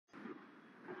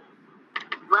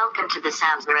Welcome to the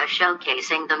Samsarah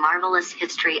showcasing the marvelous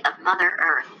history of Mother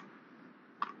Earth.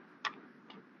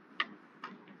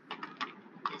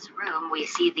 In this room we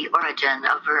see the origin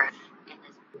of Earth. In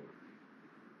this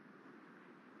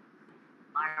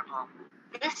marvel.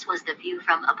 This was the view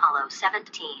from Apollo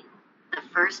 17. The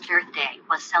first Earth Day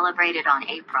was celebrated on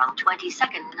April 22,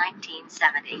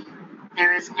 1970.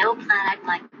 There is no planet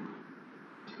like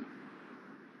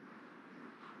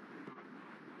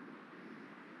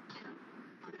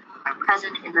are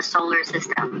present in the solar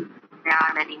system. There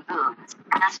are many moons,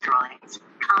 asteroids,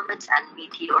 comets, and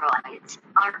meteoroids.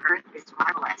 Our Earth is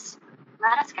marvelous.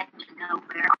 Let us get to know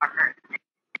where our Earth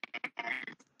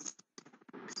is.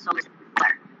 The solar system.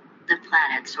 The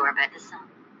planets orbit the sun.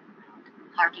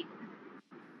 Parking.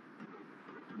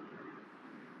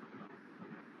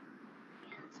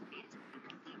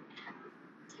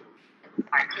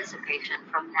 Participation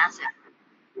from NASA.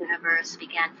 The universe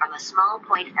began from a small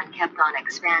point and kept on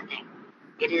expanding.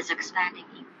 It is expanding.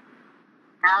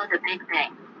 Now the Big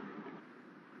Bang.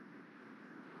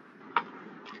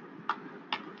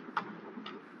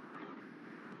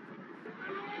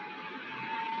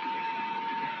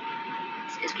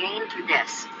 Is gained through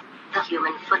this. The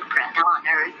human footprint on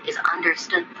Earth is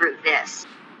understood through this.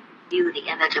 View the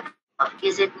image of.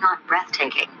 Is it not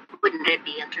breathtaking? Wouldn't it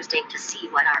be interesting to see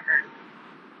what our Earth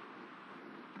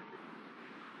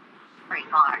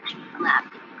Marge,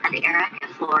 left, and Eric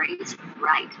and Flores,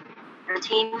 right. The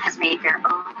team has made their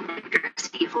own major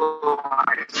sea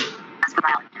floors.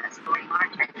 Astrobiologist Lori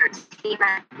Marge and her team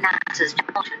at NASA's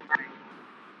propulsion planet.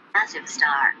 Massive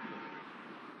star.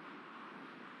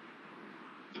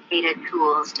 Dedicated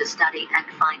tools to study and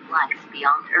find life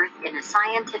beyond Earth in a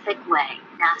scientific way.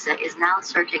 NASA is now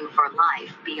searching for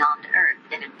life beyond Earth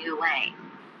in a new way.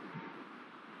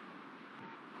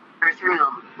 Earth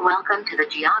Room, welcome to the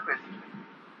geography.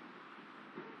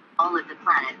 All of the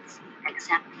planets,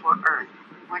 except for Earth,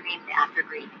 were named after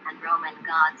Greek and Roman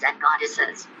gods and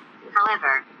goddesses.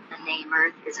 However, the name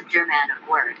Earth is a Germanic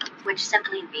word, which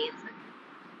simply means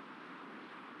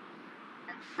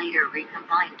later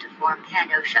recombined to form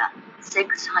Kenosha,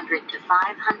 600 to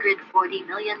 540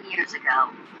 million years ago,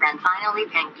 then finally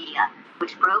Pangaea,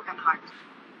 which broke apart.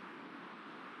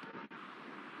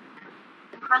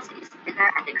 The crust is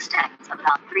thinner and extends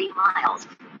about 3 miles,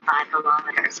 5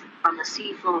 kilometers, from the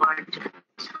seafloor to the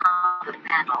top of the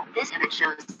mantle. This image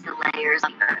shows the layers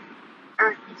of Earth.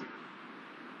 Earth is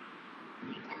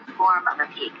in the form of a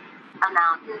peak. A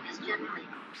mountain is generally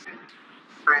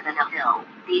further than a hill.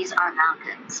 These are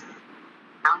mountains.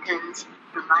 Mountains,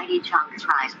 the mighty chunks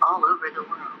rise all over the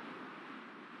world.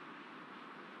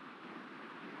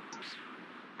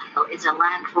 A hill is a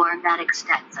landform that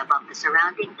extends above the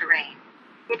surrounding terrain.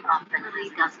 It often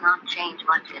does not change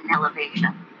much in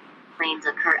elevation. Plains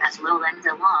occur as lowlands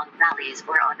along valleys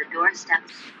or on the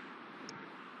doorsteps.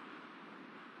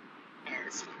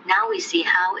 Now we see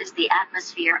how is the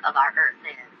atmosphere of our Earth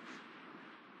is.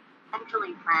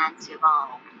 Eventually plants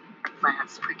evolved.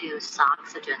 Plants produce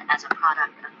oxygen as a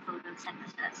product of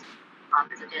photosynthesis.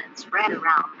 Oxygen spread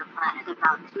around the planet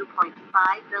about 2.5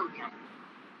 billion.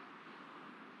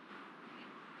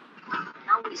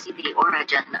 Now we see the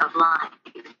origin of life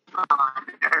on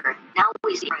Earth.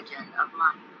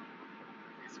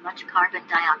 As much carbon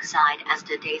dioxide as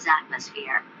today's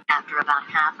atmosphere. After about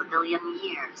 500 million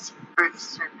years, Earth's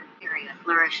surface area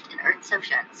flourished in Earth's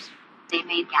oceans. They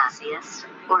made gaseous,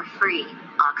 or free,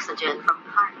 oxygen from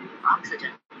carbon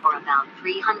oxygen for about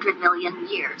 300 million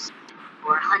years.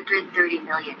 430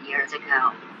 million years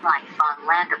ago, life on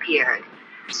land appeared.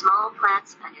 Small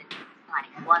plants and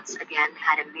life once again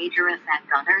had a major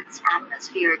effect on Earth's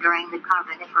atmosphere during the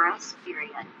Carboniferous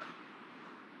period.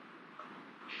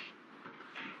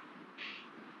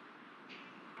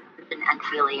 Hydrogen and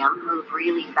helium move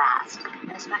really fast,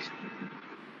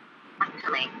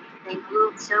 Actually, they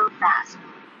move so fast.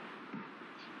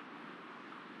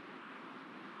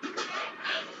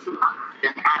 Two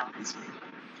oxygen atoms.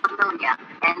 Ammonia,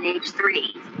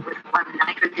 NH3, with 1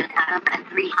 nitrogen atom and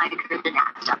 3 hydrogen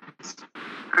atoms.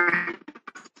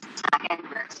 Earth's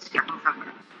atmosphere from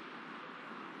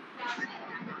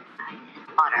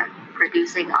water,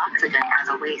 producing oxygen as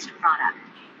a waste product.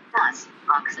 Thus,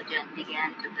 oxygen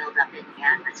began to build up in the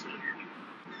atmosphere.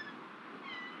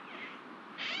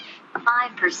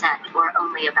 5% or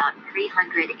only about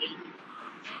 380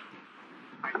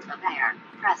 parts of air.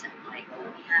 Presently,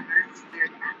 we have Earth's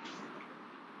third atmosphere.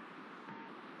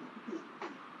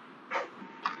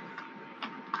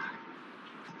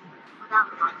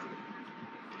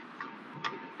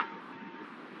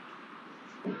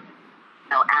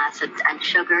 No acids and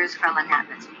sugars from an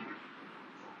atmosphere.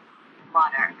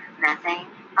 Water, methane,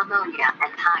 ammonia,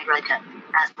 and hydrogen,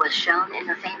 as was shown in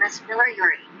the famous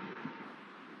Miller-Urey.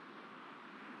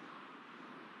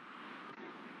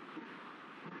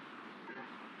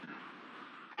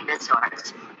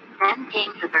 Dinosaurs. Then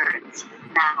came the birds,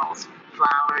 mammals,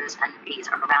 flowers, and bees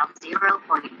around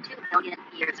 0.2 billion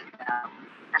years ago.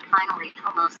 And finally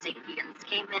Homo sapiens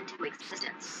came into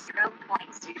existence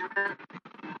 0.0.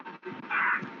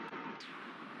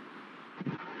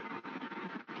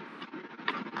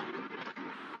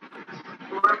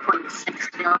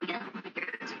 4.6 billion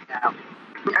years ago.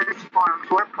 The Earth formed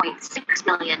 4.6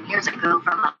 billion years ago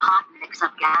from a hot mix of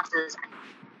gases and